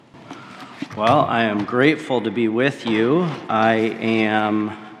Well, I am grateful to be with you.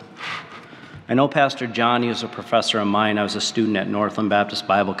 I know Pastor Johnny is a professor of mine. I was a student at Northland Baptist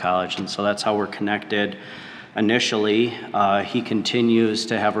Bible College, and so that's how we're connected initially. He continues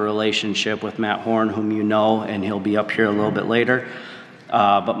to have a relationship with Matt Horn, whom you know, and he'll be up here a little bit later.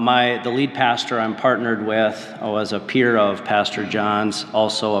 But the lead pastor I'm partnered with was a peer of Pastor John's,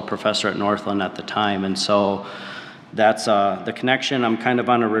 also a professor at Northland at the time, and so that's the connection. I'm kind of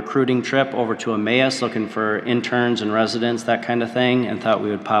on a recruiting trip over to Emmaus looking for interns and residents, that kind of thing, and thought we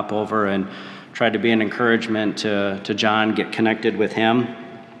would pop over and try to be an encouragement to John, get connected with him.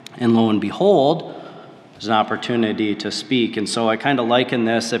 And lo and behold, there's an opportunity to speak. And so I kind of liken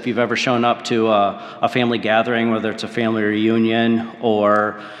this, if you've ever shown up to a family gathering, whether it's a family reunion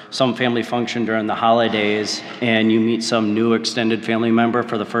or some family function during the holidays, and you meet some new extended family member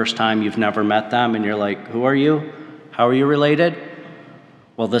for the first time, you've never met them, and you're like, who are you? How are you related?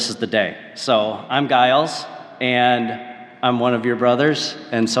 Well, this is the day. So I'm Giles, and I'm one of your brothers,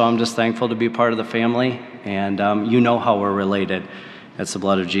 and so I'm just thankful to be part of the family, and you know how we're related. It's the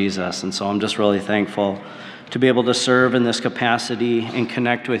blood of Jesus, and so I'm just really thankful to be able to serve in this capacity and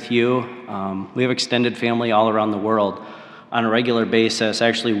connect with you. We have extended family all around the world. On a regular basis,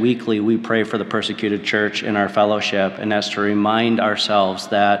 actually weekly, we pray for the persecuted church in our fellowship, and that's to remind ourselves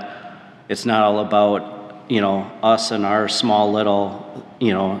that it's not all about us and our small little,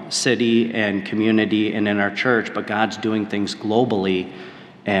 city and community and in our church, but God's doing things globally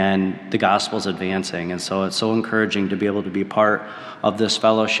and the gospel's advancing. And so it's so encouraging to be able to be part of this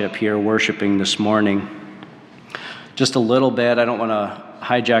fellowship here, worshiping this morning. Just a little bit, I don't want to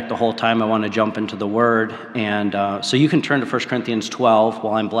hijack the whole time. I want to jump into the Word. And so you can turn to 1 Corinthians 12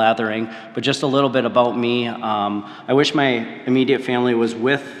 while I'm blathering, but just a little bit about me. I wish my immediate family was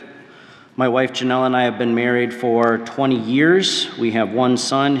with my wife Janelle and I have been married for 20 years. We have one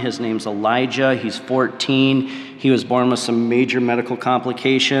son. His name's Elijah. He's 14. He was born with some major medical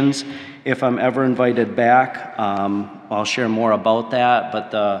complications. If I'm ever invited back, I'll share more about that.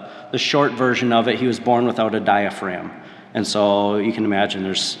 But the short version of it, he was born without a diaphragm. And so you can imagine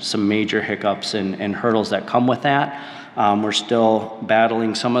there's some major hiccups and hurdles that come with that. We're still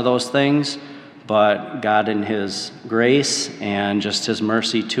battling some of those things. But God in His grace and just His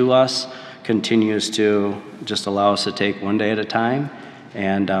mercy to us continues to just allow us to take one day at a time,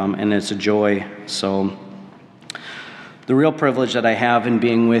 and it's a joy. So the real privilege that I have in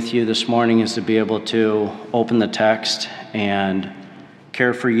being with you this morning is to be able to open the text and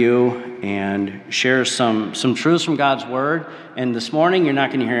care for you and share some truths from God's Word. And this morning you're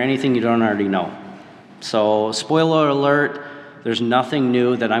not going to hear anything you don't already know. So spoiler alert, there's nothing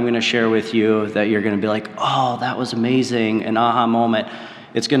new that I'm going to share with you that you're going to be like, oh, that was amazing, an aha moment.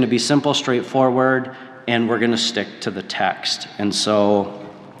 It's going to be simple, straightforward, and we're going to stick to the text. And so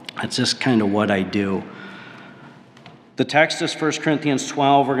that's just kind of what I do. The text is 1 Corinthians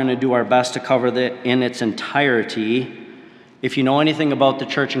 12. We're going to do our best to cover that in its entirety. If you know anything about the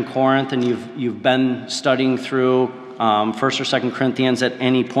church in Corinth and you've been studying through 1st or 2nd Corinthians at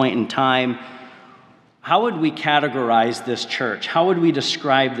any point in time, how would we categorize this church? How would we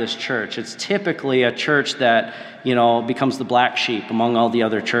describe this church? It's typically a church that, becomes the black sheep among all the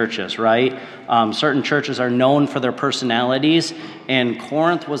other churches, right? Certain churches are known for their personalities, and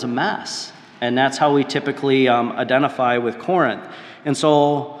Corinth was a mess. And that's how we typically identify with Corinth. And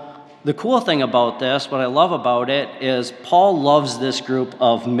so the cool thing about this, what I love about it, is Paul loves this group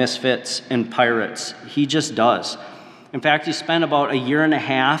of misfits and pirates. He just does. In fact, he spent about a year and a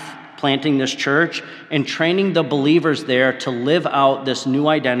half planting this church and training the believers there to live out this new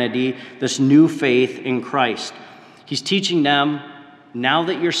identity, this new faith in Christ. He's teaching them, now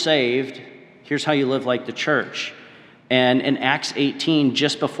that you're saved, here's how you live like the church. And in Acts 18,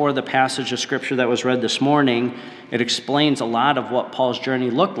 just before the passage of Scripture that was read this morning, it explains a lot of what Paul's journey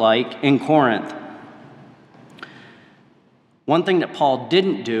looked like in Corinth. One thing that Paul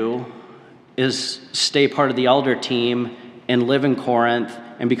didn't do is stay part of the elder team and live in Corinth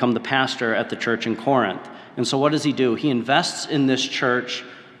and become the pastor at the church in Corinth. And so what does he do? He invests in this church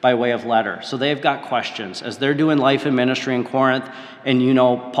by way of letter. So they've got questions. As they're doing life and ministry in Corinth, and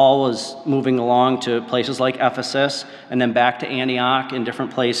Paul was moving along to places like Ephesus and then back to Antioch and different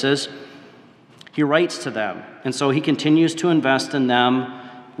places, he writes to them. And so he continues to invest in them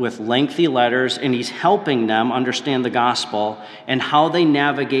with lengthy letters, and he's helping them understand the gospel and how they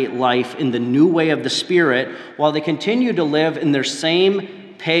navigate life in the new way of the Spirit while they continue to live in their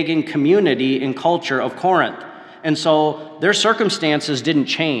same pagan community and culture of Corinth. And so their circumstances didn't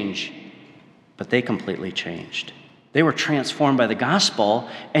change, but they completely changed. They were transformed by the gospel,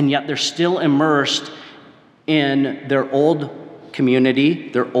 and yet they're still immersed in their old community,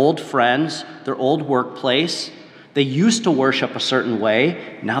 their old friends, their old workplace. They used to worship a certain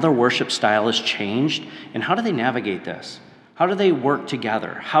way. Now their worship style has changed. And how do they navigate this? How do they work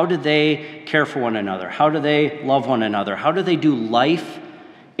together? How do they care for one another? How do they love one another? How do they do life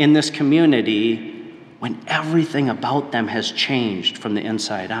in this community when everything about them has changed from the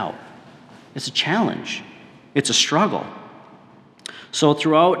inside out? It's a challenge. It's a struggle. So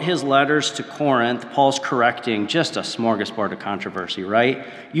throughout his letters to Corinth, Paul's correcting just a smorgasbord of controversy, right?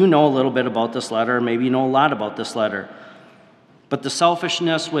 You know a little bit about this letter, maybe you know a lot about this letter. But the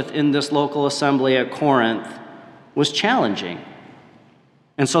selfishness within this local assembly at Corinth was challenging.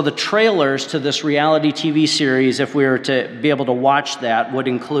 And so the trailers to this reality TV series, if we were to be able to watch that, would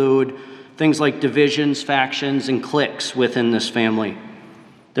include things like divisions, factions, and cliques within this family.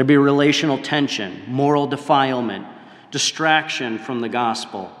 There'd be relational tension, moral defilement, distraction from the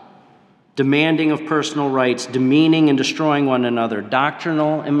gospel, demanding of personal rights, demeaning and destroying one another,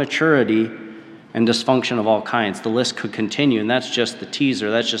 doctrinal immaturity, and dysfunction of all kinds. The list could continue, and that's just the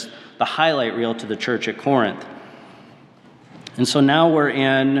teaser. That's just the highlight reel to the church at Corinth. And so now we're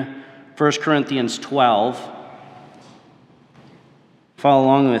in 1 Corinthians 12. Follow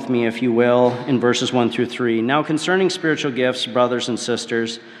along with me, if you will, in verses 1 through 3. Now concerning spiritual gifts, brothers and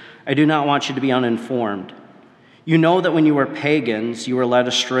sisters, I do not want you to be uninformed. You know that when you were pagans, you were led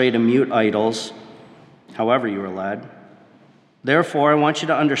astray to mute idols, however you were led. Therefore, I want you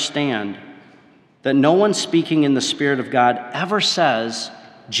to understand that no one speaking in the Spirit of God ever says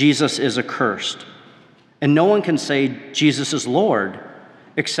Jesus is accursed, and no one can say Jesus is Lord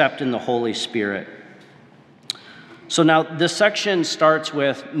except in the Holy Spirit. So now this section starts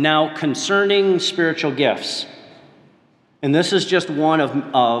with, now concerning spiritual gifts. And this is just one of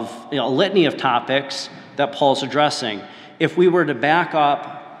a litany of topics that Paul's addressing. If we were to back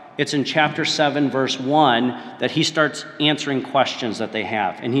up, it's in chapter 7, verse 1, that he starts answering questions that they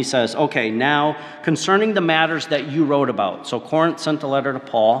have. And he says, okay, now concerning the matters that you wrote about. So Corinth sent a letter to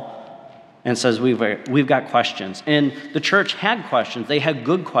Paul and says, we've got questions. And the church had questions. They had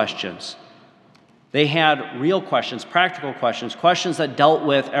good questions. They had real questions, practical questions, questions that dealt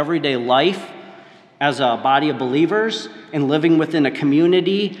with everyday life as a body of believers and living within a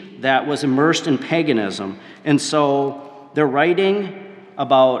community that was immersed in paganism. And so they're writing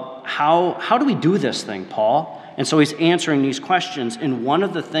about how do we do this thing, Paul? And so he's answering these questions. And one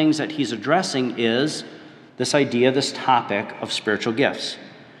of the things that he's addressing is this idea, this topic of spiritual gifts.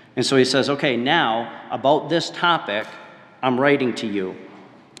 And so he says, okay, now about this topic, I'm writing to you.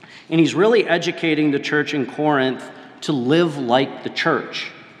 And he's really educating the church in Corinth to live like the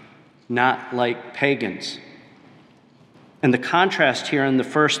church, not like pagans. And the contrast here in the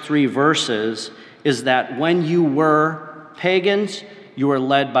first 3 verses is that when you were pagans, you were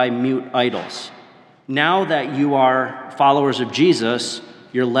led by mute idols. Now that you are followers of Jesus,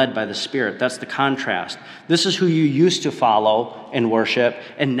 you're led by the Spirit. That's the contrast. This is who you used to follow and worship,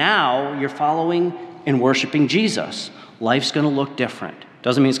 and now you're following and worshiping Jesus. Life's going to look different.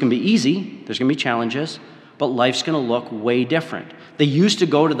 Doesn't mean it's going to be easy. There's going to be challenges, but life's going to look way different. They used to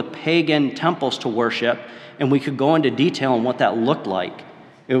go to the pagan temples to worship, and we could go into detail on what that looked like.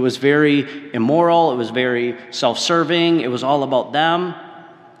 It was very immoral. It was very self-serving. It was all about them.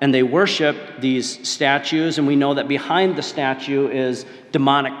 And they worshiped these statues, and we know that behind the statue is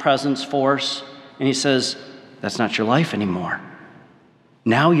demonic presence, force. And he says, that's not your life anymore.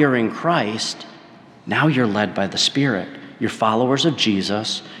 Now you're in Christ. Now you're led by the Spirit. You're followers of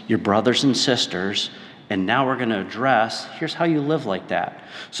Jesus. You're brothers and sisters. And now we're going to address, here's how you live like that.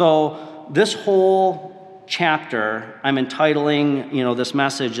 So this whole chapter, I'm entitling, this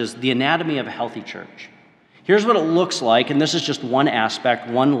message is The Anatomy of a Healthy Church. Here's what it looks like, and this is just one aspect,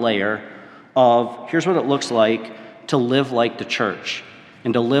 one layer of here's what it looks like to live like the church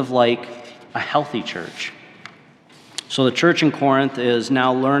and to live like a healthy church. So the church in Corinth is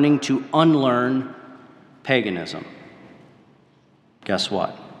now learning to unlearn paganism. Guess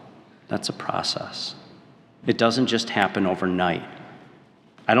what? That's a process. It doesn't just happen overnight.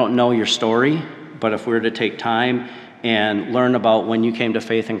 I don't know your story, but if we were to take time and learn about when you came to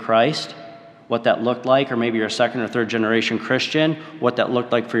faith in Christ, what that looked like, or maybe you're a second or third generation Christian, what that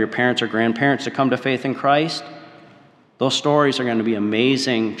looked like for your parents or grandparents to come to faith in Christ, those stories are going to be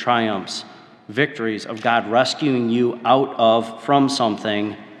amazing triumphs, victories of God rescuing you from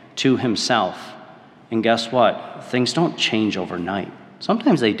something to himself. And guess what? Things don't change overnight.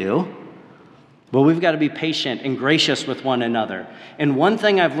 Sometimes they do. But we've got to be patient and gracious with one another. And one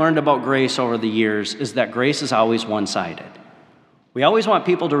thing I've learned about grace over the years is that grace is always one-sided. We always want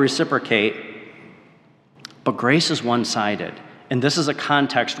people to reciprocate, but grace is one-sided. And this is a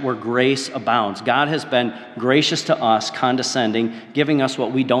context where grace abounds. God has been gracious to us, condescending, giving us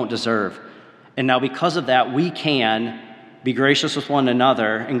what we don't deserve. And now because of that, we can be gracious with one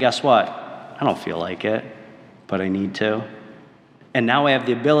another. And guess what? I don't feel like it, but I need to. And now I have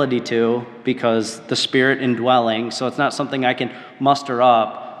the ability to because the Spirit indwelling. So it's not something I can muster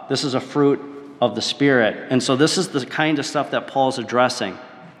up. This is a fruit of the Spirit. And so this is the kind of stuff that Paul's addressing.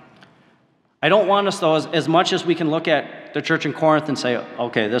 I don't want us, though, as much as we can look at the church in Corinth and say,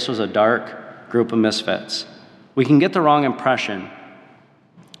 okay, this was a dark group of misfits. We can get the wrong impression.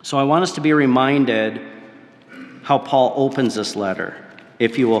 So I want us to be reminded how Paul opens this letter.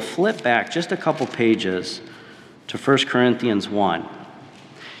 If you will flip back just a couple pages to 1 Corinthians 1.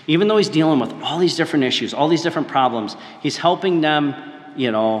 Even though he's dealing with all these different issues, all these different problems, he's helping them,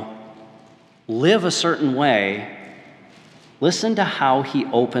 live a certain way. Listen to how he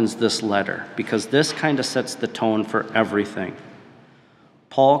opens this letter, because this kind of sets the tone for everything.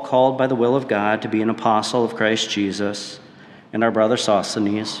 Paul, called by the will of God to be an apostle of Christ Jesus, and our brother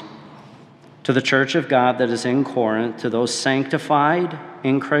Sosthenes, to the church of God that is in Corinth, to those sanctified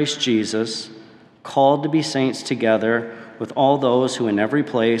in Christ Jesus, called to be saints together with all those who in every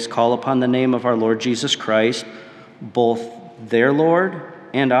place call upon the name of our Lord Jesus Christ, both their Lord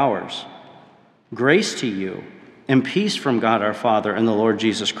and ours. Grace to you and peace from God our Father and the Lord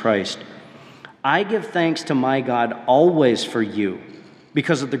Jesus Christ. I give thanks to my God always for you,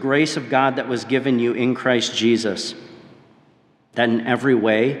 because of the grace of God that was given you in Christ Jesus, that in every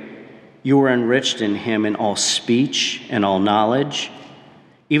way you were enriched in him in all speech and all knowledge,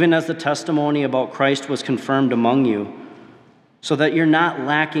 even as the testimony about Christ was confirmed among you, so that you're not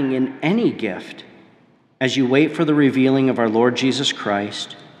lacking in any gift as you wait for the revealing of our Lord Jesus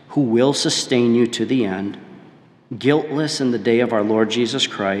Christ, who will sustain you to the end, guiltless in the day of our Lord Jesus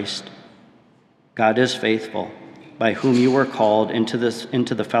Christ. God is faithful, by whom you were called into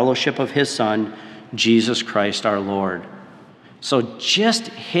the fellowship of his Son, Jesus Christ our Lord. So just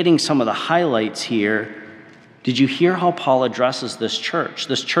hitting some of the highlights here, did you hear how Paul addresses this church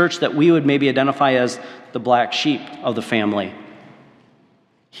that we would maybe identify as the black sheep of the family?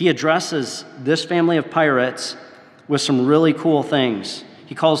 He addresses this family of pirates with some really cool things.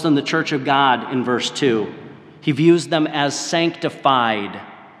 He calls them the church of God in verse 2. He views them as sanctified.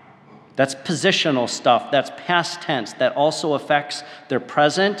 That's positional stuff. That's past tense. That also affects their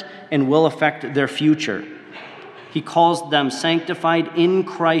present and will affect their future. He calls them sanctified in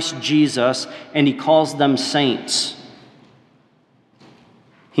Christ Jesus, and he calls them saints.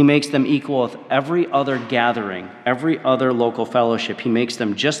 He makes them equal with every other gathering, every other local fellowship. He makes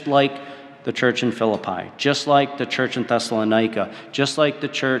them just like the church in Philippi, just like the church in Thessalonica, just like the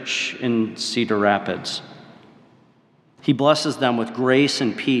church in Cedar Rapids. He blesses them with grace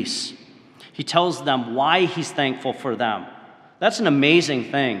and peace. He tells them why he's thankful for them. That's an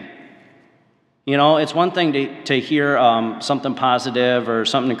amazing thing. It's one thing to hear something positive or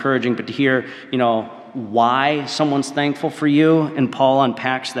something encouraging, but to hear, why someone's thankful for you, and Paul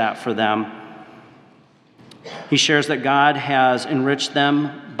unpacks that for them. He shares that God has enriched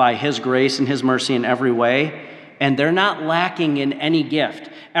them by his grace and his mercy in every way, and they're not lacking in any gift.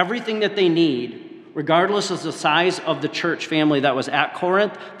 Everything that they need, regardless of the size of the church family that was at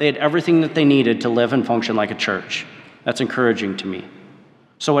Corinth, they had everything that they needed to live and function like a church. That's encouraging to me.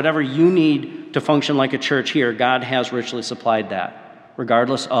 So whatever you need to function like a church here, God has richly supplied that,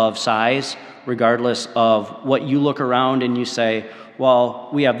 regardless of size, regardless of what you look around and you say, well,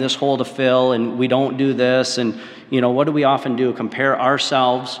 we have this hole to fill and we don't do this. And, what do we often do? Compare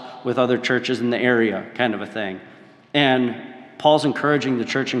ourselves with other churches in the area, kind of a thing. And Paul's encouraging the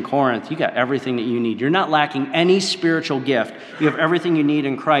church in Corinth, you got everything that you need. You're not lacking any spiritual gift. You have everything you need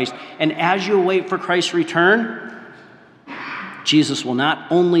in Christ. And as you wait for Christ's return, Jesus will not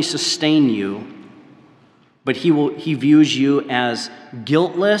only sustain you, but he views you as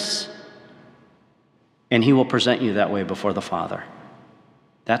guiltless, and he will present you that way before the Father.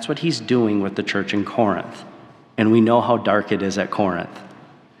 That's what he's doing with the church in Corinth. And we know how dark it is at Corinth.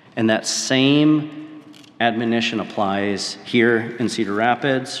 And that same admonition applies here in Cedar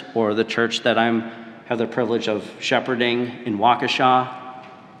Rapids, or the church that I have the privilege of shepherding in Waukesha.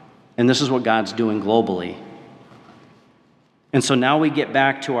 And this is what God's doing globally. And so now we get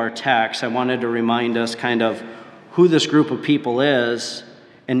back to our text. I wanted to remind us kind of who this group of people is.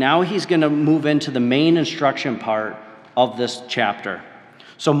 And now he's going to move into the main instruction part of this chapter.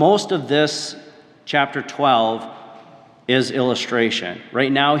 So most of this chapter 12 is illustration.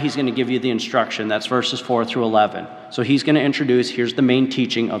 Right now he's going to give you the instruction. That's verses 4 through 11. So he's going to introduce, here's the main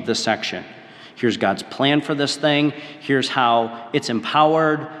teaching of this section. Here's God's plan for this thing. Here's how it's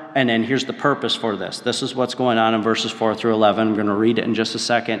empowered and then here's the purpose for this. This is what's going on in verses 4 through 11. I'm going to read it in just a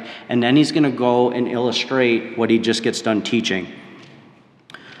second. And then he's going to go and illustrate what he just gets done teaching.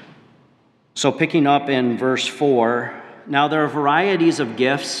 So picking up in verse 4, now there are varieties of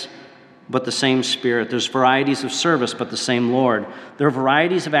gifts, but the same Spirit. There's varieties of service, but the same Lord. There are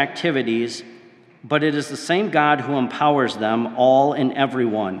varieties of activities, but it is the same God who empowers them all and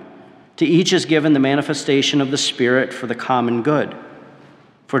everyone. To each is given the manifestation of the Spirit for the common good.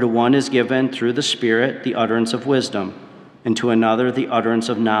 For to one is given through the Spirit the utterance of wisdom, and to another the utterance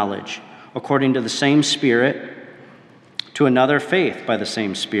of knowledge, according to the same Spirit, to another faith by the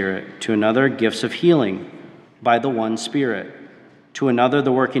same Spirit, to another gifts of healing by the one Spirit, to another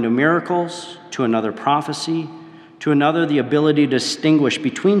the working of miracles, to another prophecy, to another the ability to distinguish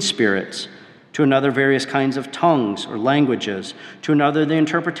between spirits, to another various kinds of tongues or languages, to another the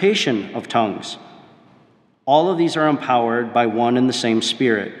interpretation of tongues. All of these are empowered by one and the same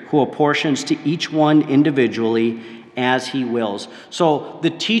Spirit, who apportions to each one individually as he wills. So the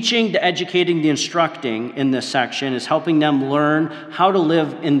teaching, the educating, the instructing in this section is helping them learn how to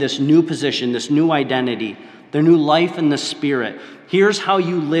live in this new position, this new identity, their new life in the Spirit. Here's how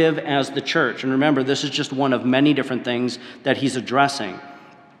you live as the church. And remember, this is just one of many different things that he's addressing.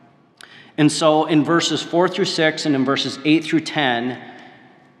 And so in verses 4 through 6 and in verses 8 through 10,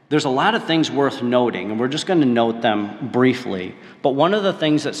 there's a lot of things worth noting, and we're just going to note them briefly. But one of the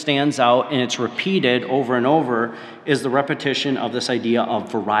things that stands out, and it's repeated over and over, is the repetition of this idea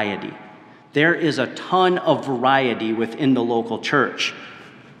of variety. There is a ton of variety within the local church.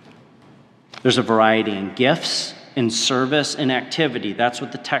 There's a variety in gifts, in service, and activity. That's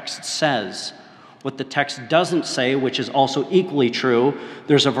what the text says. What the text doesn't say, which is also equally true,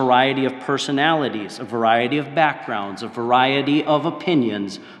 there's a variety of personalities, a variety of backgrounds, a variety of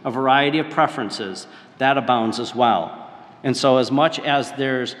opinions, a variety of preferences. That abounds as well. And so as much as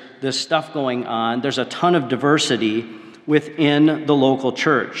there's this stuff going on, there's a ton of diversity within the local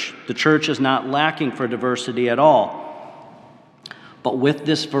church. The church is not lacking for diversity at all. But with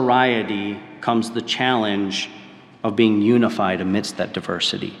this variety comes the challenge of being unified amidst that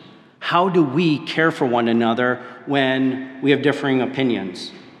diversity. How do we care for one another when we have differing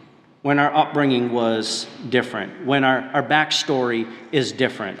opinions, when our upbringing was different, when our backstory is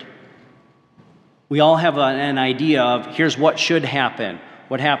different? We all have an idea of here's what should happen,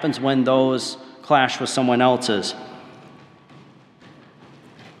 what happens when those clash with someone else's.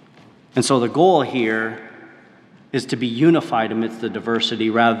 And so the goal here is to be unified amidst the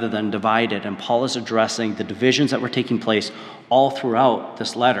diversity rather than divided. And Paul is addressing the divisions that were taking place all throughout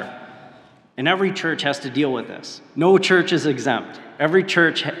this letter. And every church has to deal with this. No church is exempt. Every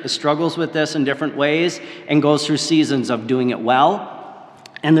church struggles with this in different ways and goes through seasons of doing it well,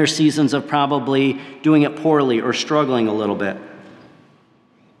 and there's seasons of probably doing it poorly or struggling a little bit.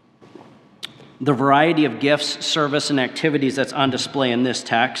 The variety of gifts, service, and activities that's on display in this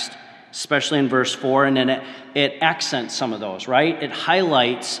text, especially in verse 4, and then it accents some of those, right? It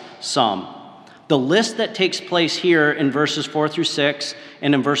highlights some. The list that takes place here in verses 4 through 6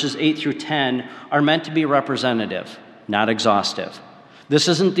 and in verses 8 through 10 are meant to be representative, not exhaustive. This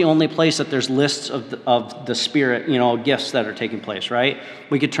isn't the only place that there's lists of the Spirit, gifts that are taking place, right?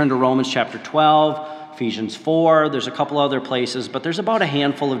 We could turn to Romans chapter 12, Ephesians 4. There's a couple other places, but there's about a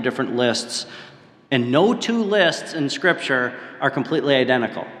handful of different lists. And no two lists in Scripture are completely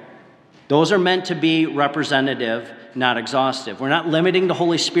identical. Those are meant to be representative, not exhaustive. We're not limiting the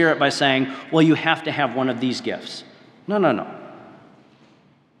Holy Spirit by saying, well, you have to have one of these gifts. No.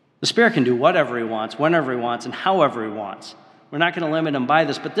 The Spirit can do whatever he wants, whenever he wants, and however he wants. We're not going to limit him by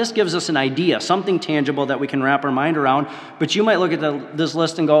this, but this gives us an idea, something tangible that we can wrap our mind around. But you might look at this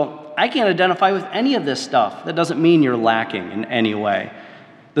list and go, I can't identify with any of this stuff. That doesn't mean you're lacking in any way.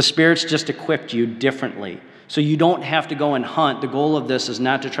 The Spirit's just equipped you differently. So you don't have to go and hunt. The goal of this is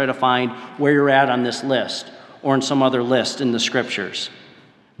not to try to find where you're at on this list or in some other list in the Scriptures.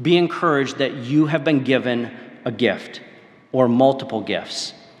 Be encouraged that you have been given a gift or multiple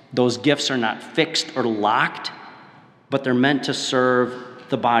gifts. Those gifts are not fixed or locked, but they're meant to serve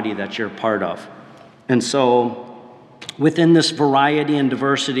the body that you're part of. And so within this variety and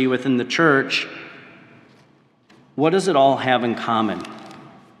diversity within the church, what does it all have in common?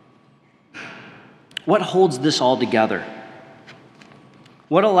 What holds this all together?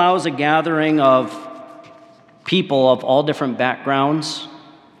 What allows a gathering of people of all different backgrounds,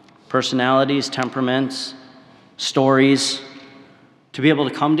 personalities, temperaments, stories, to be able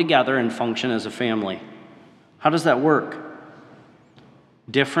to come together and function as a family? How does that work?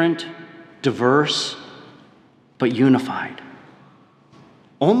 Different, diverse, but unified.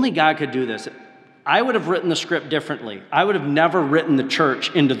 Only God could do this. I would have written the script differently. I would have never written the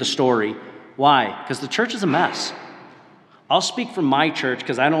church into the story. Why? Because the church is a mess. I'll speak for my church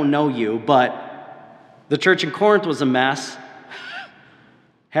because I don't know you, but the church in Corinth was a mess,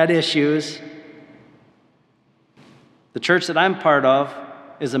 had issues. The church that I'm part of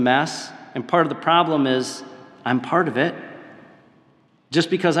is a mess, and part of the problem is I'm part of it. Just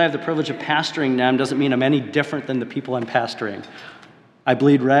because I have the privilege of pastoring them doesn't mean I'm any different than the people I'm pastoring. I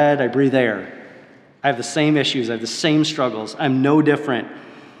bleed red, I breathe air. I have the same issues, I have the same struggles. I'm no different.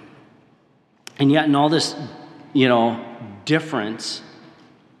 And yet in all this, difference,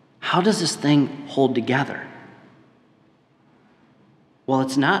 how does this thing hold together? Well,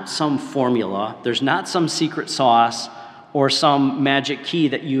 it's not some formula. There's not some secret sauce or some magic key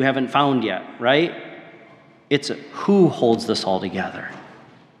that you haven't found yet, right? It's who holds this all together.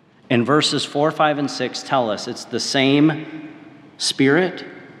 And verses 4, 5, and 6 tell us it's the same Spirit,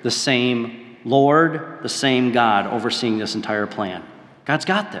 the same Lord, the same God overseeing this entire plan. God's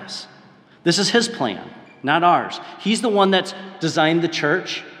got this. This is his plan, not ours. He's the one that's designed the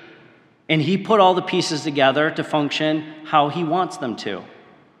church, and he put all the pieces together to function how he wants them to.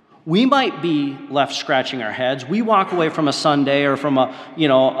 We might be left scratching our heads. We walk away from a Sunday or from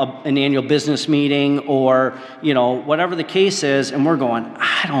an annual business meeting or, whatever the case is, and we're going,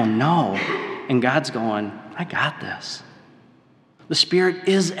 I don't know. And God's going, I got this. The Spirit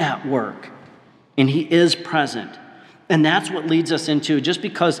is at work, and he is present. And that's what leads us into, just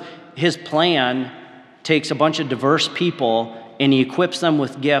because his plan takes a bunch of diverse people and he equips them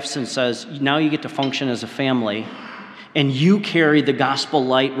with gifts and says, now you get to function as a family, and you carry the gospel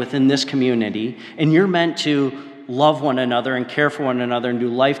light within this community, and you're meant to love one another and care for one another and do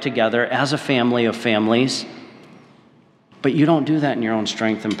life together as a family of families. But you don't do that in your own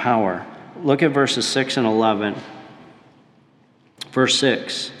strength and power. Look at verses 6 and 11. Verse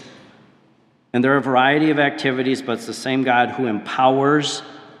 6. And there are a variety of activities, but it's the same God who empowers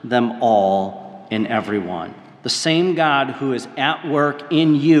them all in everyone. The same God who is at work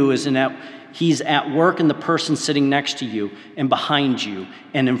in you he's at work in the person sitting next to you and behind you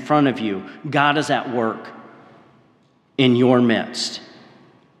and in front of you. God is at work in your midst.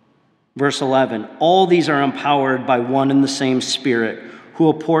 Verse 11, all these are empowered by one and the same Spirit, who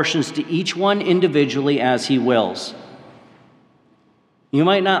apportions to each one individually as he wills. You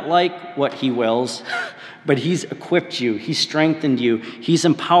might not like what he wills, but he's equipped you, he's strengthened you, he's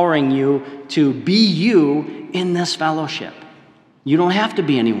empowering you to be you in this fellowship. You don't have to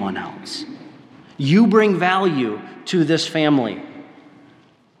be anyone else. You bring value to this family.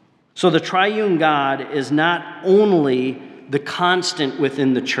 So the triune God is not only the constant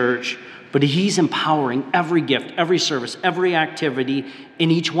within the church, but he's empowering every gift, every service, every activity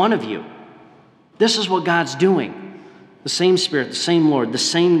in each one of you. This is what God's doing. The same Spirit, the same Lord, the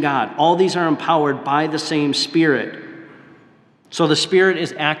same God. All these are empowered by the same Spirit. So the Spirit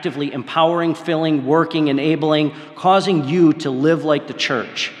is actively empowering, filling, working, enabling, causing you to live like the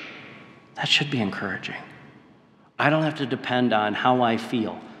church. That should be encouraging. I don't have to depend on how I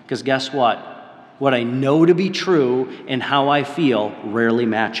feel, because guess what? What I know to be true and how I feel rarely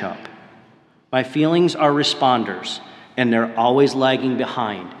match up. My feelings are responders, and they're always lagging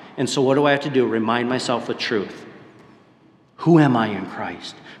behind. And so what do I have to do? Remind myself the truth. Who am I in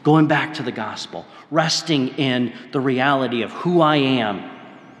Christ? Going back to the gospel, resting in the reality of who I am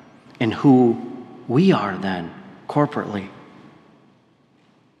and who we are then corporately.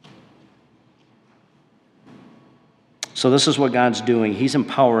 So this is what God's doing. He's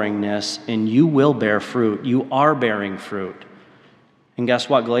empowering this, and you will bear fruit. You are bearing fruit. And guess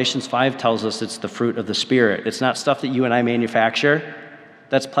what? Galatians 5 tells us it's the fruit of the Spirit. It's not stuff that you and I manufacture.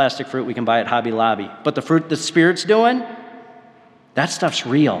 That's plastic fruit we can buy at Hobby Lobby. But the fruit the Spirit's doing, that stuff's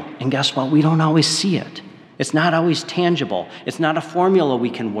real. And guess what? We don't always see it. It's not always tangible. It's not a formula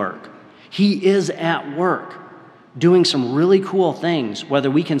we can work. He is at work doing some really cool things, whether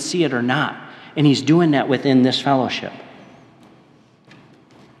we can see it or not. And he's doing that within this fellowship.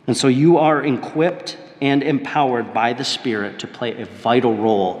 And so you are equipped and empowered by the Spirit to play a vital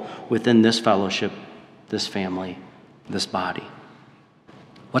role within this fellowship, this family, this body.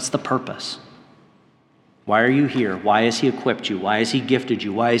 What's the purpose? Why are you here? Why has he equipped you? Why has he gifted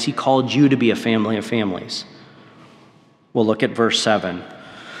you? Why has he called you to be a family of families? We'll look at verse 7.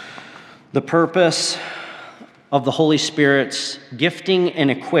 The purpose of the Holy Spirit's gifting and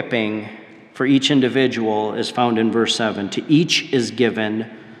equipping for each individual is found in verse 7. To each is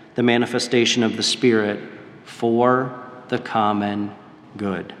given the manifestation of the Spirit for the common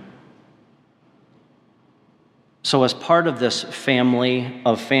good. So as part of this family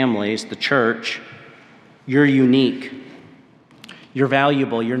of families, the church, you're unique. You're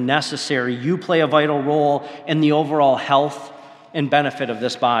valuable. You're necessary. You play a vital role in the overall health and benefit of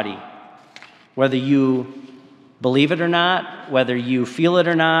this body. Whether you believe it or not, whether you feel it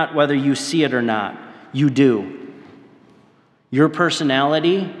or not, whether you see it or not, you do. Your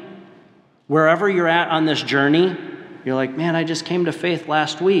personality, wherever you're at on this journey, you're like, man, I just came to faith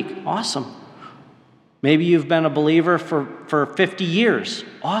last week. Awesome. Maybe you've been a believer for 50 years.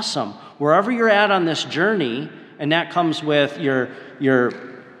 Awesome. Wherever you're at on this journey, and that comes with your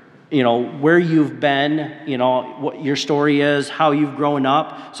where you've been, what your story is, how you've grown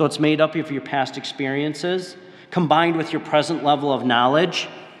up. So it's made up of your past experiences, combined with your present level of knowledge,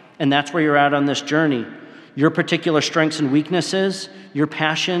 and that's where you're at on this journey. Your particular strengths and weaknesses, your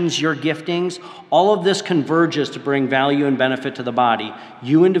passions, your giftings, all of this converges to bring value and benefit to the body.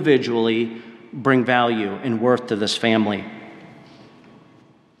 You individually bring value and worth to this family.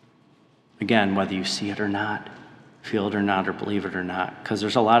 Again, whether you see it or not, feel it or not, or believe it or not, because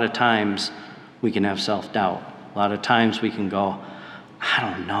there's a lot of times we can have self-doubt. A lot of times we can go, I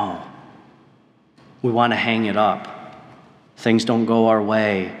don't know. We want to hang it up. Things don't go our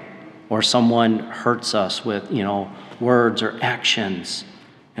way, or someone hurts us with, words or actions.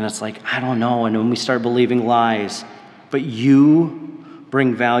 And it's like, I don't know. And when we start believing lies, but you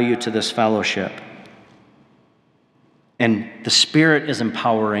bring value to this fellowship. And the Spirit is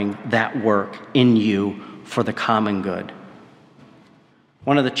empowering that work in you for the common good.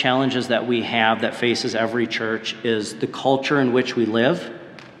 One of the challenges that we have that faces every church is the culture in which we live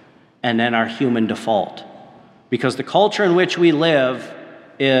and then our human default. Because the culture in which we live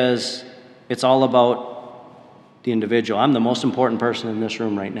it's all about the individual. I'm the most important person in this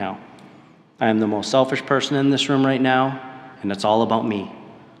room right now. I am the most selfish person in this room right now, and it's all about me.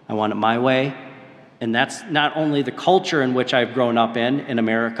 I want it my way. And that's not only the culture in which I've grown up in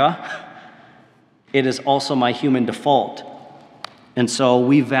America, it is also my human default. And so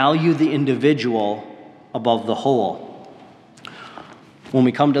we value the individual above the whole. When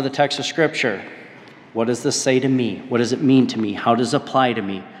we come to the text of Scripture, what does this say to me? What does it mean to me? How does it apply to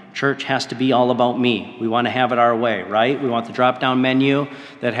me? Church has to be all about me. We want to have it our way, right? We want the drop-down menu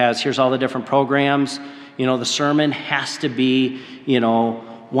that has, here's all the different programs. The sermon has to be,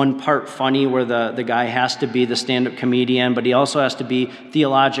 one part funny where the guy has to be the stand-up comedian, but he also has to be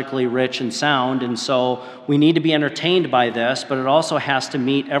theologically rich and sound. And so we need to be entertained by this, but it also has to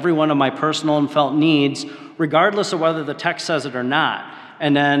meet every one of my personal and felt needs, regardless of whether the text says it or not.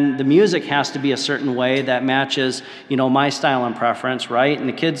 And then the music has to be a certain way that matches, my style and preference, right? And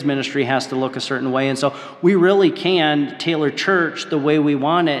the kids' ministry has to look a certain way. And so we really can tailor church the way we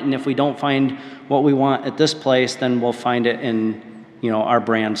want it. And if we don't find what we want at this place, then we'll find it in, our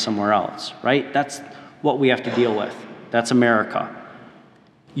brand somewhere else, right? That's what we have to deal with. That's America.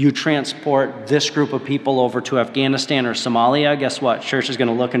 You transport this group of people over to Afghanistan or Somalia, guess what? Church is going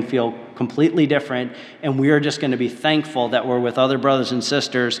to look and feel completely different, and we are just going to be thankful that we're with other brothers and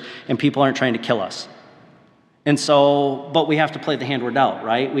sisters and people aren't trying to kill us. And so, but we have to play the hand we're dealt,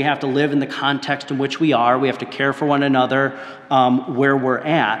 right? We have to live in the context in which we are. We have to care for one another where we're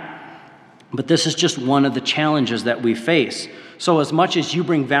at. But this is just one of the challenges that we face. So as much as you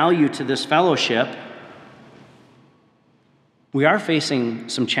bring value to this fellowship, we are facing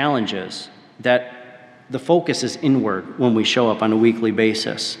some challenges that the focus is inward when we show up on a weekly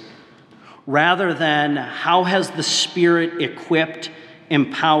basis. Rather than how has the Spirit equipped,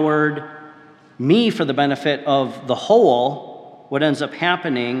 empowered me for the benefit of the whole, what ends up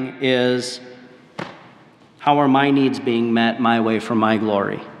happening is how are my needs being met my way for my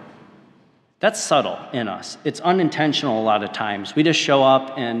glory? That's subtle in us. It's unintentional a lot of times. We just show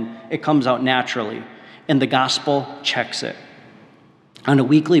up and it comes out naturally, and the gospel checks it. On a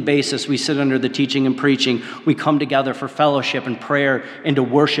weekly basis, we sit under the teaching and preaching. We come together for fellowship and prayer and to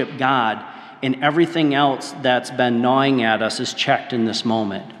worship God. And everything else that's been gnawing at us is checked in this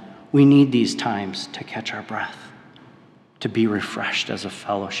moment. We need these times to catch our breath, to be refreshed as a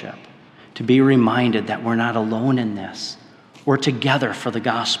fellowship, to be reminded that we're not alone in this. We're together for the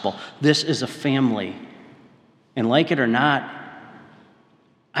gospel. This is a family. And like it or not,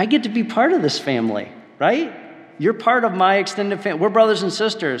 I get to be part of this family, right? You're part of my extended family. We're brothers and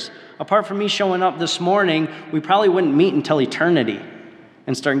sisters. Apart from me showing up this morning, we probably wouldn't meet until eternity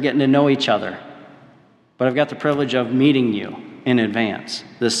and start getting to know each other. But I've got the privilege of meeting you in advance,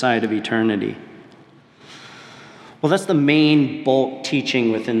 this side of eternity. Well, that's the main bulk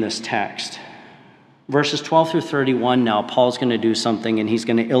teaching within this text. Verses 12 through 31 now, Paul's going to do something, and he's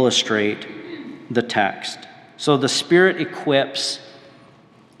going to illustrate the text. So the Spirit equips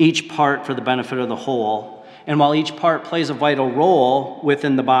each part for the benefit of the whole. And while each part plays a vital role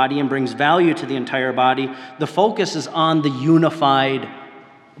within the body and brings value to the entire body, the focus is on the unified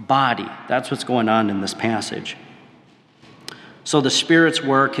body. That's what's going on in this passage. So the Spirit's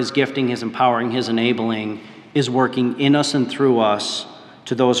work, his gifting, his empowering, his enabling, is working in us and through us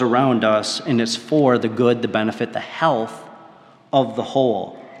to those around us, and it's for the good, the benefit, the health of the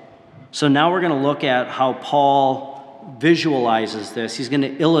whole. So now we're going to look at how Paul visualizes this. He's going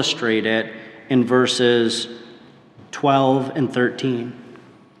to illustrate it in verses 12 and 13.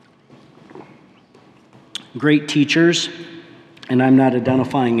 Great teachers, and I'm not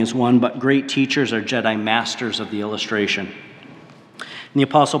identifying as one, but great teachers are Jedi masters of the illustration. And the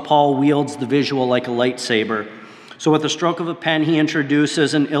Apostle Paul wields the visual like a lightsaber. So with the stroke of a pen, he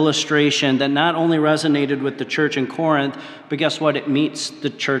introduces an illustration that not only resonated with the church in Corinth, but guess what? It meets the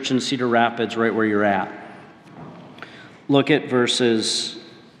church in Cedar Rapids right where you're at. Look at verses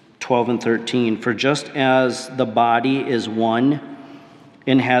 12 and 13. For just as the body is one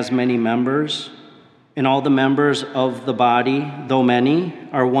and has many members, and all the members of the body, though many,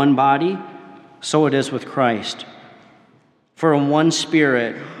 are one body, so it is with Christ. For in one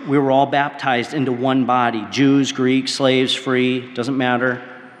Spirit we were all baptized into one body, Jews, Greeks, slaves, free, doesn't matter.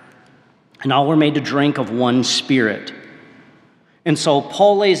 And all were made to drink of one Spirit. And so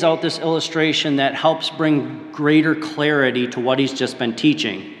Paul lays out this illustration that helps bring greater clarity to what he's just been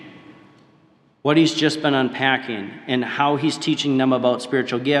teaching, what he's just been unpacking, and how he's teaching them about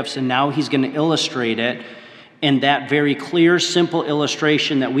spiritual gifts. And now he's going to illustrate it. And that very clear, simple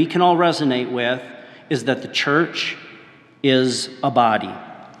illustration that we can all resonate with is that the church is a body.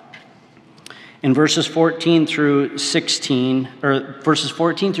 In verses 14 through 16, or verses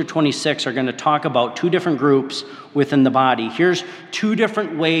 14 through 26 are going to talk about two different groups within the body. Here's two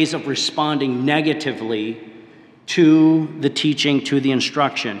different ways of responding negatively to the teaching, to the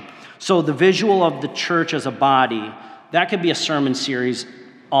instruction. So the visual of the church as a body, that could be a sermon series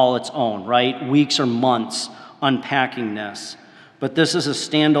all its own, right? Weeks or months unpacking this. But this is a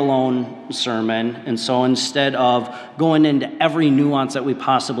standalone sermon, and so instead of going into every nuance that we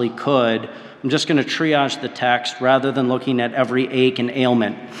possibly could, I'm just going to triage the text rather than looking at every ache and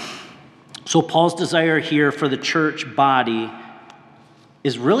ailment. So Paul's desire here for the church body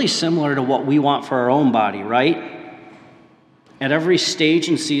is really similar to what we want for our own body, right? At every stage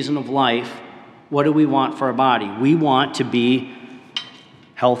and season of life, what do we want for our body? We want to be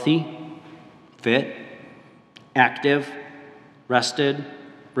healthy, fit, active, rested,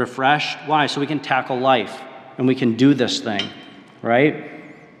 refreshed. Why? So we can tackle life and we can do this thing, right?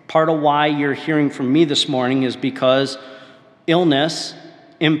 Part of why you're hearing from me this morning is because illness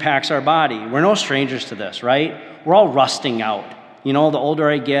impacts our body. We're no strangers to this, right? We're all rusting out. You know, the older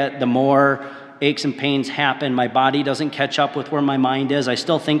I get, the more aches and pains happen. My body doesn't catch up with where my mind is. I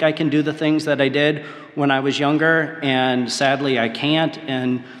still think I can do the things that I did when I was younger, and sadly I can't,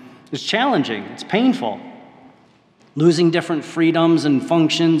 and it's challenging. It's painful. Losing different freedoms and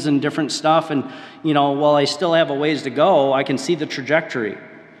functions and different stuff. And, you know, while I still have a ways to go, I can see the trajectory.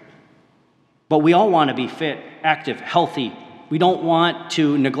 But we all want to be fit, active, healthy. We don't want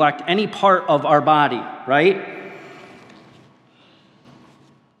to neglect any part of our body, right?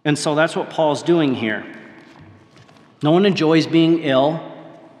 And so that's what Paul's doing here. No one enjoys being ill.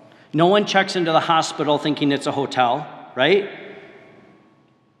 No one checks into the hospital thinking it's a hotel, right?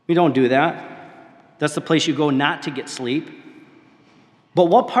 We don't do that. That's the place you go not to get sleep. But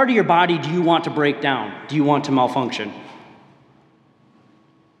what part of your body do you want to break down? Do you want to malfunction?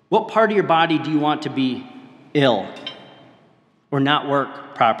 What part of your body do you want to be ill or not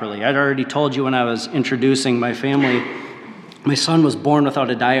work properly? I'd already told you when I was introducing my family, my son was born without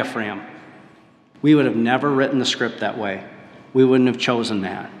a diaphragm. We would have never written the script that way. We wouldn't have chosen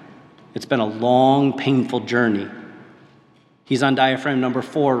that. It's been a long, painful journey. He's on diaphragm number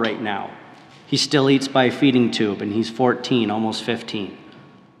 4 right now. He still eats by a feeding tube, and he's 14, almost 15.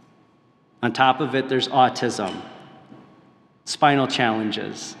 On top of it, there's autism, spinal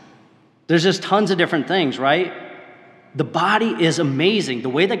challenges. There's just tons of different things, right? The body is amazing. The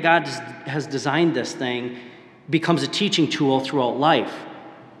way that God has designed this thing becomes a teaching tool throughout life.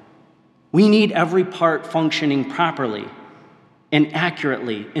 We need every part functioning properly and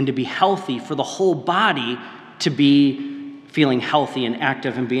accurately and to be healthy for the whole body to be feeling healthy and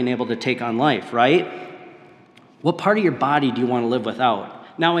active and being able to take on life, right? What part of your body do you want to live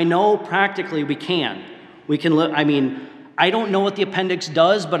without? Now, I know practically we can. We can live, I don't know what the appendix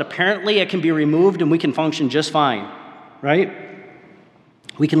does, but apparently it can be removed and we can function just fine, right?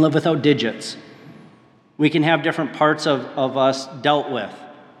 We can live without digits. We can have different parts of us dealt with.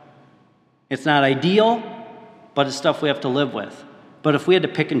 It's not ideal, but it's stuff we have to live with. But if we had to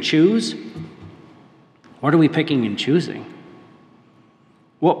pick and choose, What are we picking and choosing?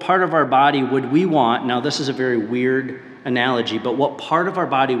 What part of our body would we want? Now, this is a very weird analogy, but what part of our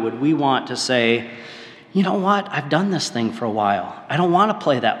body would we want to say, you know what? I've done this thing for a while. I don't want to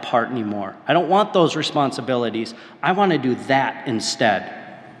play that part anymore. I don't want those responsibilities. I want to do that instead.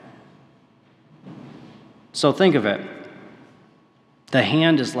 So think of it. The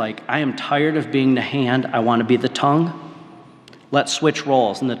hand is like, I am tired of being the hand. I want to be the tongue. Let's switch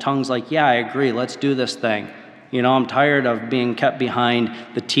roles. And the tongue's like, yeah, I agree. Let's do this thing. You know, I'm tired of being kept behind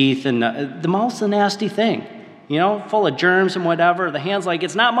the teeth, and the mouth's a nasty thing, you know, full of germs and whatever. The hand's like,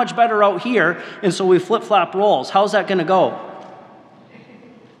 it's not much better out here, and so we flip-flop roles. How's that going to go?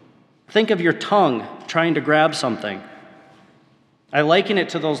 Think of your tongue trying to grab something. I liken it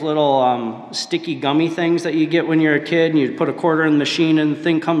to those little sticky gummy things that you get when you're a kid, and you put a quarter in the machine, and the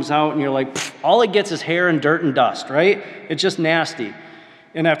thing comes out, and you're like, all it gets is hair and dirt and dust, right? It's just nasty.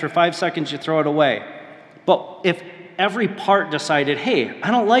 And after 5 seconds, you throw it away. But if every part decided, hey,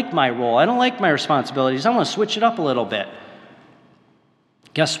 I don't like my role, I don't like my responsibilities, I want to switch it up a little bit.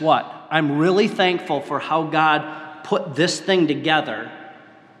 Guess what? I'm really thankful for how God put this thing together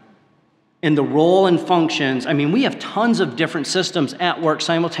in the role and functions. I mean, we have tons of different systems at work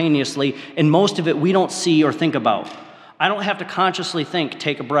simultaneously, and most of it we don't see or think about. I don't have to consciously think,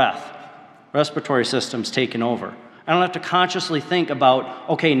 take a breath. Respiratory system's taken over. I don't have to consciously think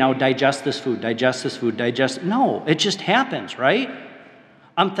about, okay, now digest this food, digest. No, it just happens, right?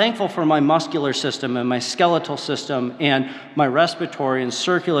 I'm thankful for my muscular system and my skeletal system and my respiratory and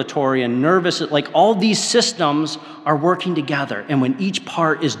circulatory and nervous, like all these systems are working together. And when each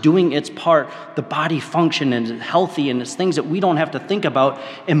part is doing its part, the body function and is healthy, and it's things that we don't have to think about.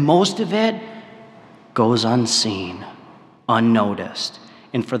 And most of it goes unseen, unnoticed.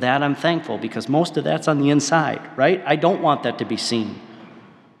 And for that, I'm thankful, because most of that's on the inside, right? I don't want that to be seen.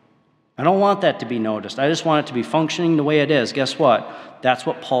 I don't want that to be noticed. I just want it to be functioning the way it is. Guess what? That's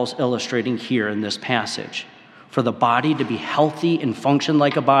what Paul's illustrating here in this passage. For the body to be healthy and function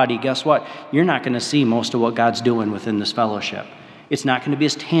like a body, guess what? You're not going to see most of what God's doing within this fellowship. It's not going to be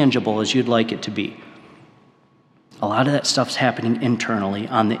as tangible as you'd like it to be. A lot of that stuff's happening internally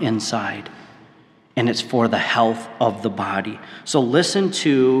on the inside. And it's for the health of the body. So listen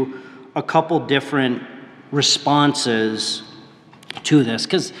to a couple different responses to this.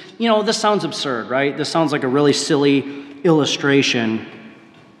 Because, you know, this sounds absurd, right? This sounds like a really silly illustration.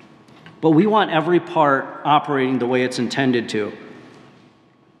 But we want every part operating the way it's intended to.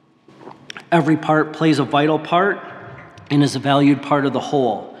 Every part plays a vital part and is a valued part of the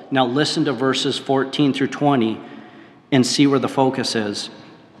whole. Now listen to verses 14 through 20 and see where the focus is.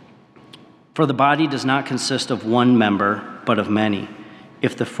 For the body does not consist of one member, but of many.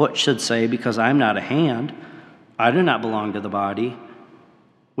 If the foot should say, because I'm not a hand, I do not belong to the body,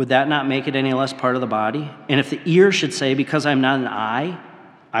 would that not make it any less part of the body? And if the ear should say, because I'm not an eye,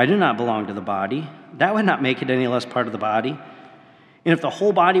 I do not belong to the body, that would not make it any less part of the body. And if the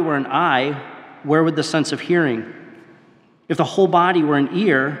whole body were an eye, where would the sense of hearing? If the whole body were an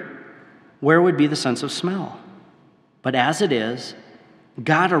ear, where would be the sense of smell? But as it is,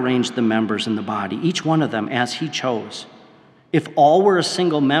 God arranged the members in the body, each one of them as he chose. If all were a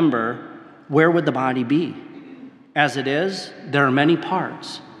single member, where would the body be? As it is, there are many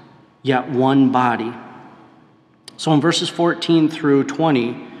parts, yet one body. So in verses 14 through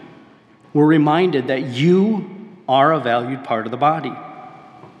 20, we're reminded that you are a valued part of the body.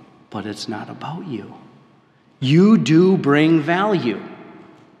 But it's not about you. You do bring value,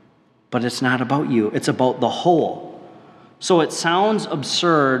 but it's not about you. It's about the whole. So it sounds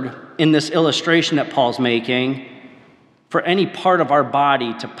absurd in this illustration that Paul's making for any part of our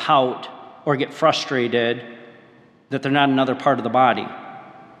body to pout or get frustrated that they're not another part of the body.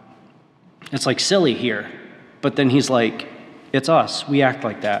 It's like silly here. But then he's like, it's us. We act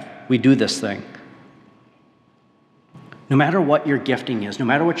like that. We do this thing. No matter what your gifting is, no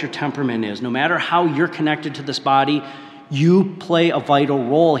matter what your temperament is, no matter how you're connected to this body, you play a vital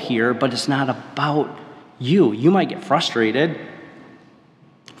role here, but it's not about you. You might get frustrated,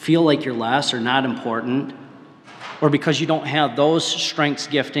 feel like you're less or not important, or because you don't have those strengths,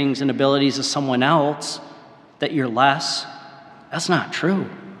 giftings, and abilities as someone else, that you're less. That's not true.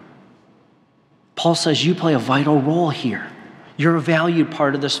 Paul says you play a vital role here. You're a valued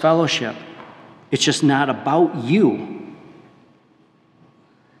part of this fellowship. It's just not about you.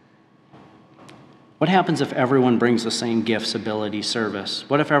 What happens if everyone brings the same gifts, ability, service?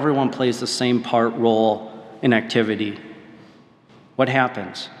 What if everyone plays the same part, role, and activity? What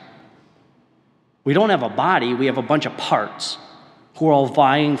happens? We don't have a body, we have a bunch of parts who are all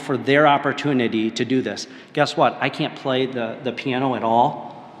vying for their opportunity to do this. Guess what? I can't play the piano at all.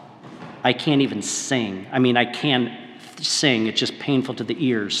 I can't even sing. I mean, I can sing. It's just painful to the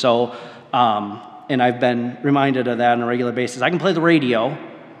ears. So, and I've been reminded of that on a regular basis. I can play the radio,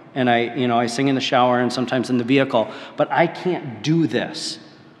 and I sing in the shower and sometimes in the vehicle, but I can't do this.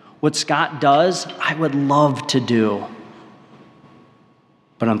 What Scott does, I would love to do,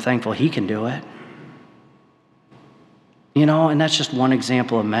 but I'm thankful he can do it. And that's just one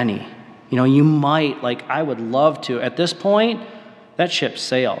example of many. You might, I would love to. At this point, that ship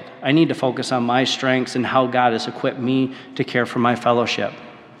sailed. I need to focus on my strengths and how God has equipped me to care for my fellowship.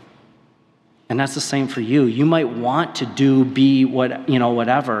 And that's the same for you. You might want to be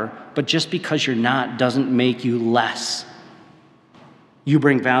whatever, but just because you're not doesn't make you less. You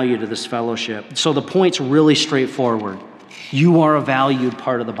bring value to this fellowship. So the point's really straightforward. You are a valued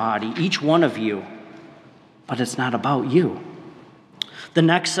part of the body, each one of you, but it's not about you. The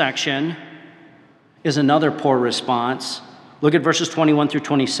next section is another poor response. Look at verses 21 through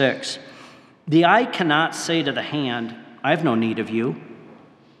 26. The eye cannot say to the hand, I have no need of you,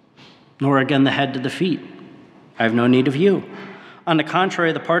 nor again the head to the feet, I have no need of you. On the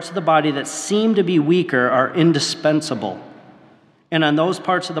contrary, the parts of the body that seem to be weaker are indispensable. And on those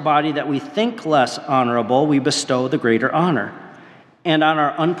parts of the body that we think less honorable, we bestow the greater honor. And on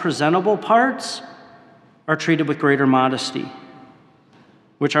our unpresentable parts are treated with greater modesty,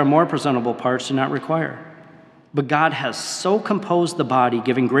 which our more presentable parts do not require. But God has so composed the body,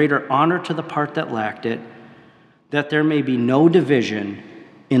 giving greater honor to the part that lacked it, that there may be no division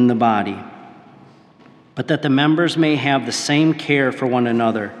in the body, but that the members may have the same care for one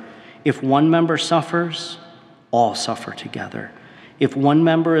another. If one member suffers, all suffer together. If one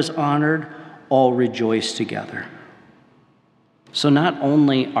member is honored, all rejoice together. So not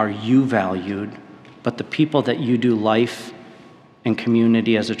only are you valued, but the people that you do life and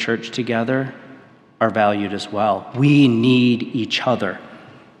community as a church together are valued as well. We need each other.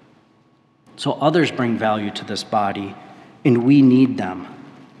 So others bring value to this body, and we need them.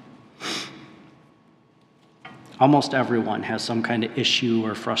 Almost everyone has some kind of issue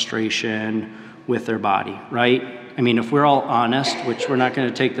or frustration with their body, right? I mean, if we're all honest, which we're not going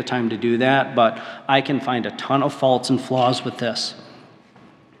to take the time to do that, but I can find a ton of faults and flaws with this.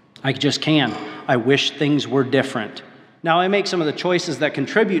 I just can. I wish things were different. Now, I make some of the choices that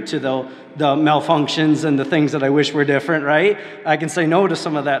contribute to the malfunctions and the things that I wish were different, right? I can say no to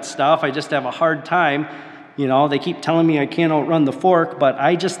some of that stuff. I just have a hard time. They keep telling me I can't outrun the fork, but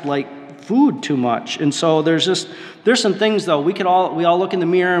I just like food too much. And so there's some things, though, we all look in the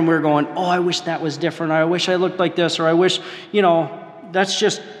mirror and we're going, oh, I wish that was different, or I wish I looked like this, or I wish, that's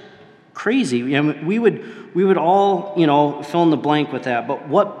just crazy. We would all, fill in the blank with that. But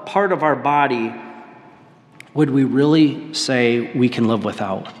what part of our body would we really say we can live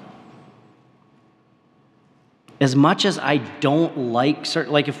without? As much as I don't like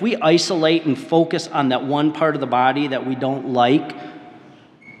certain, if we isolate and focus on that one part of the body that we don't like,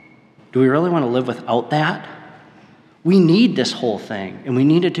 do we really want to live without that? We need this whole thing, and we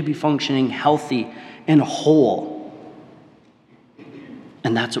need it to be functioning healthy and whole.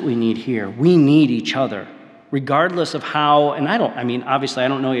 And that's what we need here. We need each other, regardless of how, obviously I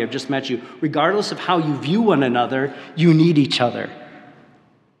don't know you, I've just met you. Regardless of how you view one another, you need each other.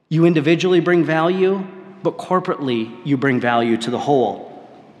 You individually bring value, but corporately you bring value to the whole.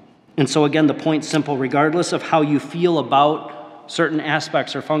 And so again, the point's simple. Regardless of how you feel about certain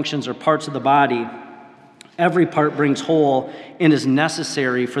aspects or functions or parts of the body, every part brings whole and is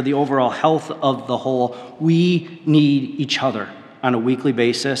necessary for the overall health of the whole. We need each other on a weekly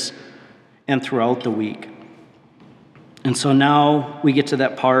basis and throughout the week. And so now we get to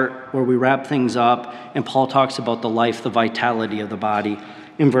that part where we wrap things up, and Paul talks about the life, the vitality of the body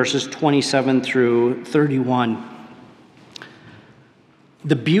in verses 27 through 31.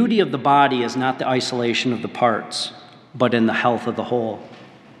 The beauty of the body is not the isolation of the parts, but in the health of the whole.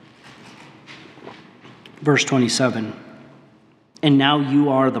 Verse 27, and now you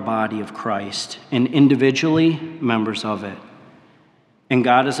are the body of Christ, and individually members of it. And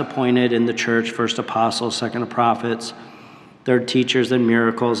God has appointed in the church first apostles, second prophets, third teachers, then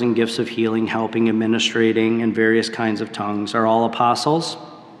miracles and gifts of healing, helping, administrating, and various kinds of tongues. Are all apostles?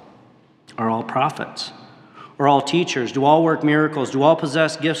 Are all prophets? Are all teachers? Do all work miracles? Do all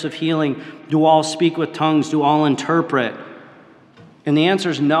possess gifts of healing? Do all speak with tongues? Do all interpret? And the answer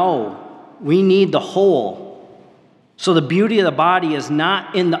is no. We need the whole. So the beauty of the body is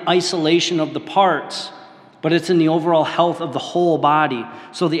not in the isolation of the parts, but it's in the overall health of the whole body.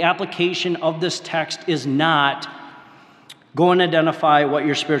 So the application of this text is not go and identify what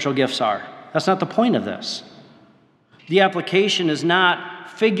your spiritual gifts are. That's not the point of this. The application is not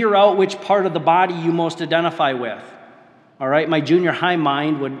figure out which part of the body you most identify with. all right? My junior high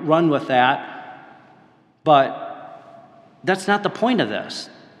mind would run with that, but that's not the point of this.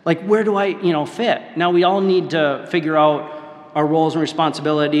 Like, where do I, fit? Now, we all need to figure out our roles and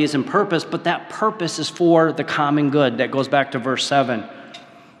responsibilities and purpose, but that purpose is for the common good. That goes back to verse 7.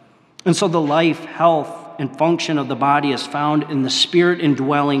 And so the life, health, and function of the body is found in the Spirit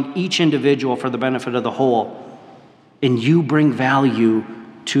indwelling each individual for the benefit of the whole. And you bring value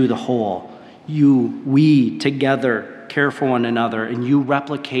to the whole. We together care for one another, and you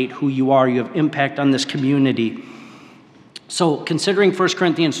replicate who you are. You have impact on this community. So considering 1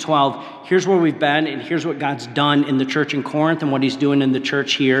 Corinthians 12, here's where we've been, and here's what God's done in the church in Corinth and what he's doing in the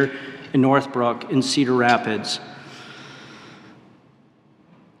church here in Northbrook, in Cedar Rapids.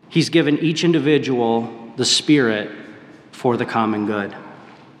 He's given each individual the Spirit for the common good.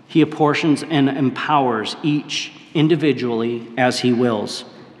 He apportions and empowers each individually as he wills.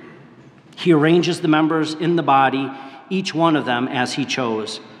 He arranges the members in the body, each one of them as he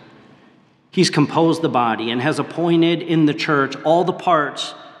chose. He's composed the body and has appointed in the church all the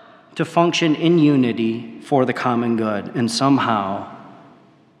parts to function in unity for the common good. And somehow,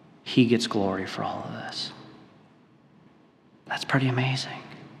 he gets glory for all of this. That's pretty amazing.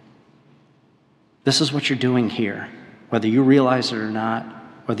 This is what you're doing here. Whether you realize it or not,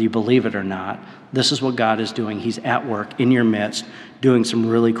 whether you believe it or not, this is what God is doing. He's at work in your midst, doing some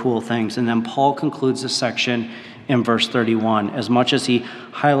really cool things. And then Paul concludes this section in verse 31. As much as he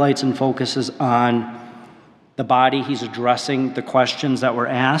highlights and focuses on the body, he's addressing the questions that were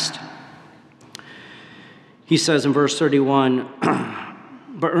asked. He says in verse 31,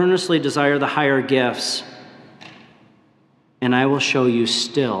 but earnestly desire the higher gifts, and I will show you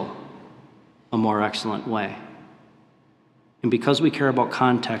still a more excellent way. And because we care about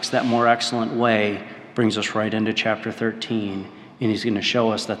context, that more excellent way brings us right into chapter 13, and he's going to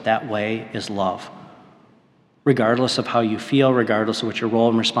show us that that way is love. Regardless of how you feel, regardless of what your role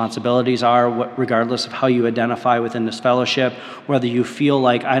and responsibilities are, regardless of how you identify within this fellowship, whether you feel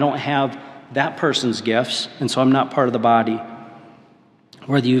like I don't have that person's gifts, and so I'm not part of the body,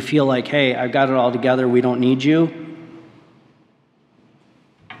 whether you feel like, hey, I've got it all together, we don't need you,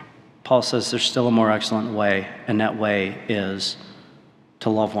 Paul says there's still a more excellent way, and that way is to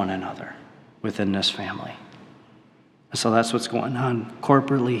love one another within this family. And so that's what's going on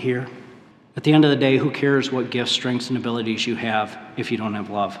corporately here. At the end of the day, who cares what gifts, strengths, and abilities you have if you don't have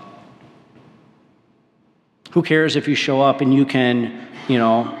love? Who cares if you show up and you can,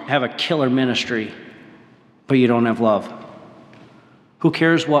 have a killer ministry, but you don't have love? Who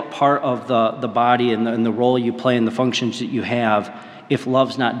cares what part of the body and the role you play and the functions that you have if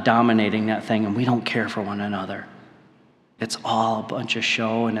love's not dominating that thing and we don't care for one another? It's all a bunch of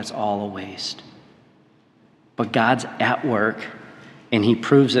show and it's all a waste. But God's at work, and he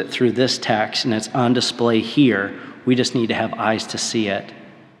proves it through this text, and it's on display here. We just need to have eyes to see it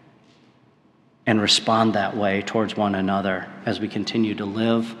and respond that way towards one another as we continue to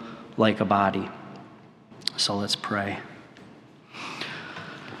live like a body. So let's pray.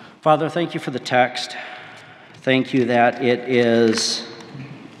 Father, thank you for the text. Thank you that it is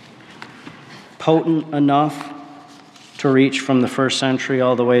potent enough to reach from the first century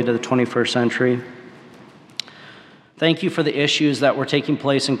all the way to the 21st century. Thank you for the issues that were taking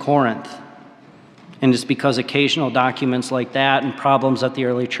place in Corinth. And it's because occasional documents like that and problems that the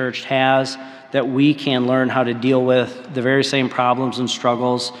early church has that we can learn how to deal with the very same problems and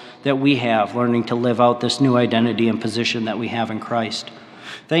struggles that we have, learning to live out this new identity and position that we have in Christ.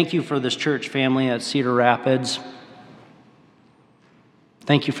 Thank you for this church family at Cedar Rapids.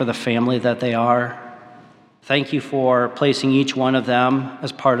 Thank you for the family that they are. Thank you for placing each one of them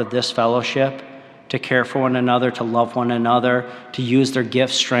as part of this fellowship, to care for one another, to love one another, to use their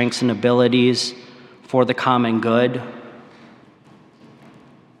gifts, strengths, and abilities for the common good.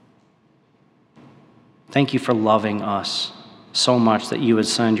 Thank you for loving us so much that you would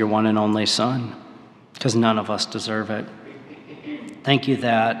send your one and only Son, because none of us deserve it. Thank you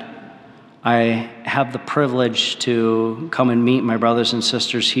that I have the privilege to come and meet my brothers and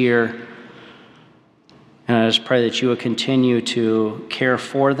sisters here. And I just pray that you would continue to care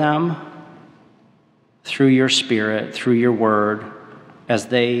for them through your Spirit, through your word, as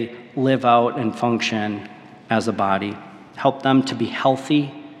they live out and function as a body. Help them to be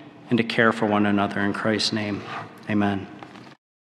healthy and to care for one another. In Christ's name, amen.